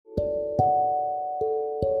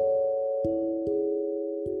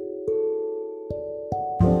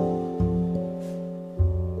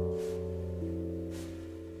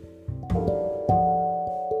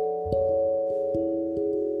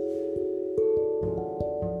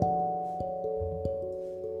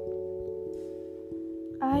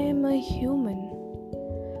a human.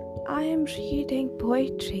 I am reading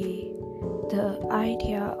poetry. The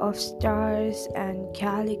idea of stars and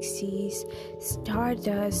galaxies,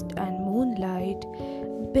 stardust and moonlight,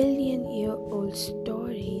 billion-year-old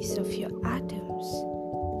stories of your atoms.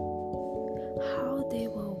 How they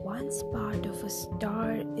were once part of a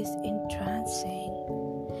star is entrancing.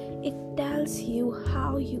 It tells you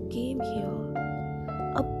how you came here.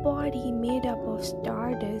 A body made up of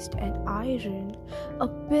stardust and iron, a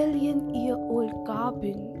billion-year-old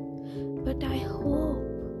carbon. But I hope,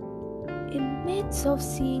 in midst of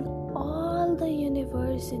seeing all the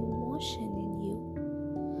universe in motion in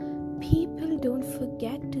you, people don't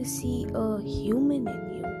forget to see a human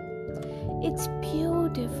in you. It's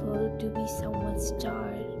beautiful to be someone's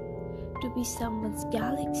star, to be someone's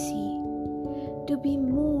galaxy, to be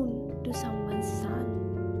moon to someone's sun.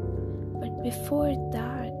 But before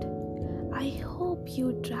that, I hope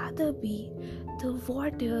you'd rather be the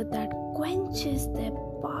water that quenches their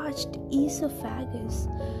parched esophagus,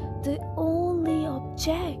 the only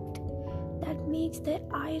object that makes their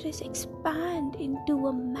iris expand into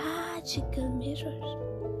a magical mirror,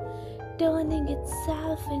 turning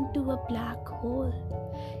itself into a black hole,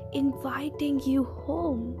 inviting you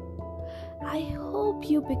home. I hope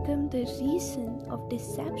you become the reason of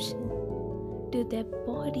deception to their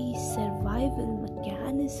body's survival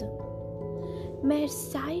mechanism. Mere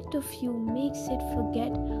sight of you makes it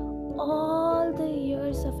forget all the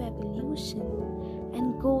years of evolution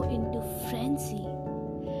and go into frenzy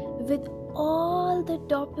with all the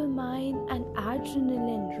dopamine and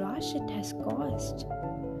adrenaline rush it has caused.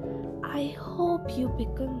 I hope you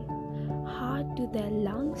become heart to their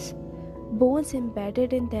lungs, bones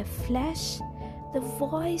embedded in their flesh, the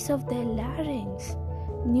voice of their larynx,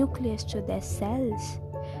 nucleus to their cells,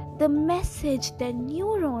 the message their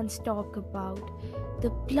neurons talk about,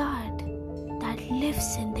 the blood that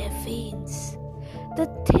lives in their veins, the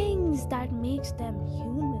things that makes them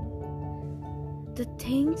human, the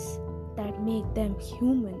things that make them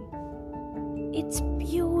human. It's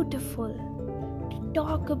beautiful to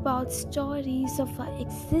talk about stories of our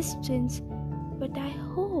existence, but I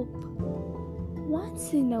hope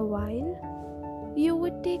once in a while you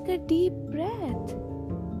would take a deep breath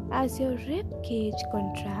as your rib cage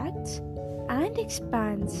contracts and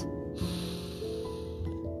expands.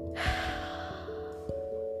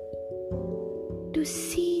 To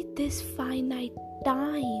see this finite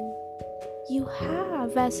time you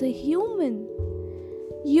have as a human,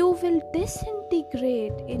 you will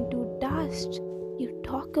disintegrate into dust you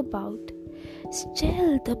talk about.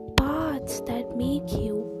 Still, the parts that make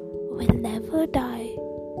you will never die,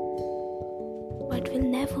 but will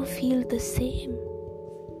never feel the same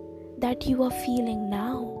that you are feeling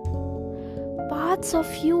now. Parts of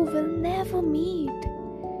you will never meet.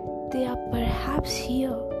 They are perhaps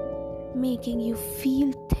here, making you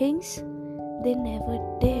feel things they never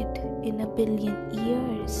did in a billion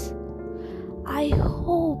years. I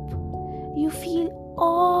hope you feel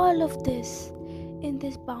all of this in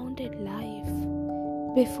this bounded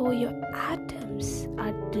life before your atoms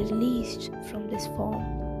are released from this form.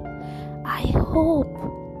 I hope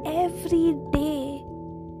every day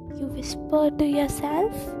you whisper to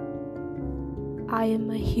yourself, I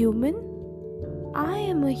am a human, I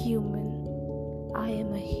am a human, I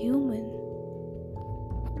am a human.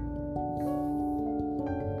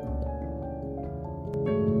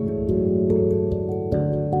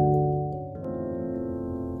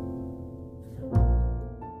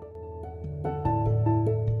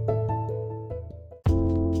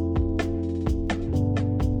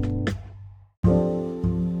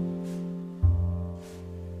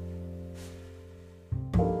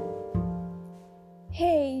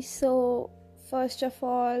 Hey, so first of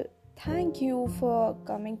all, thank you for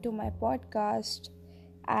coming to my podcast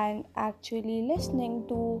and actually listening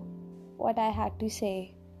to what I had to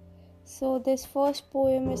say. So this first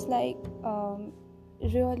poem is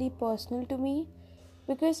really personal to me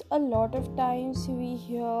because a lot of times we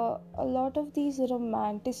hear a lot of these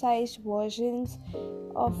romanticized versions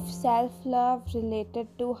of self-love related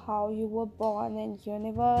to how you were born in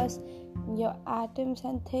universe, your atoms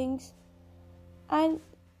and things. And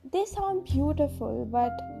they sound beautiful,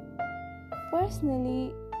 but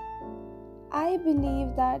personally, I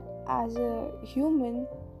believe that as a human,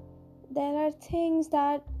 there are things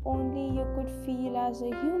that only you could feel as a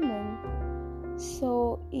human.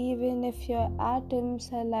 So even if your atoms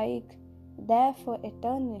are there for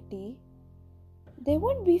eternity, they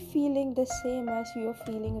won't be feeling the same as you're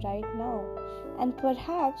feeling right now. And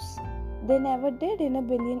perhaps they never did in a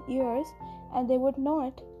billion years, and they would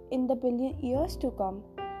not in the billion years to come.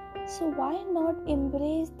 So why not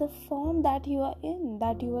embrace the form that you are in,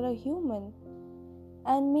 that you are a human?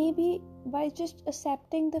 And maybe by just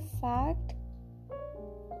accepting the fact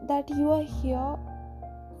that you are here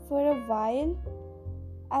for a while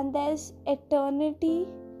and there's eternity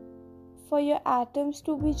for your atoms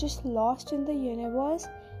to be just lost in the universe,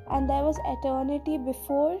 and there was eternity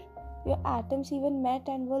before your atoms even met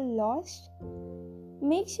and were lost,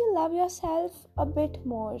 makes you love yourself a bit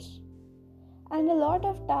more. And a lot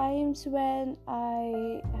of times when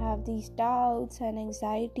I have these doubts and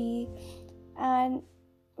anxiety, and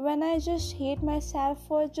when I just hate myself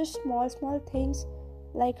for just small things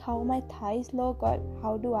like how my thighs look or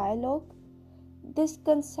how do I look, this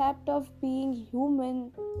concept of being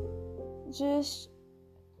human just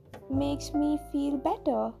makes me feel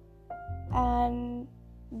better, and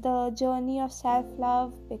the journey of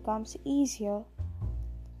self-love becomes easier.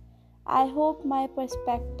 I hope my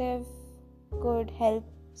perspective could help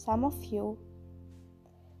some of you.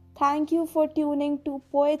 Thank you for tuning to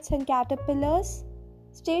Poets and Caterpillars.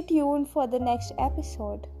 Stay tuned for the next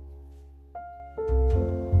episode.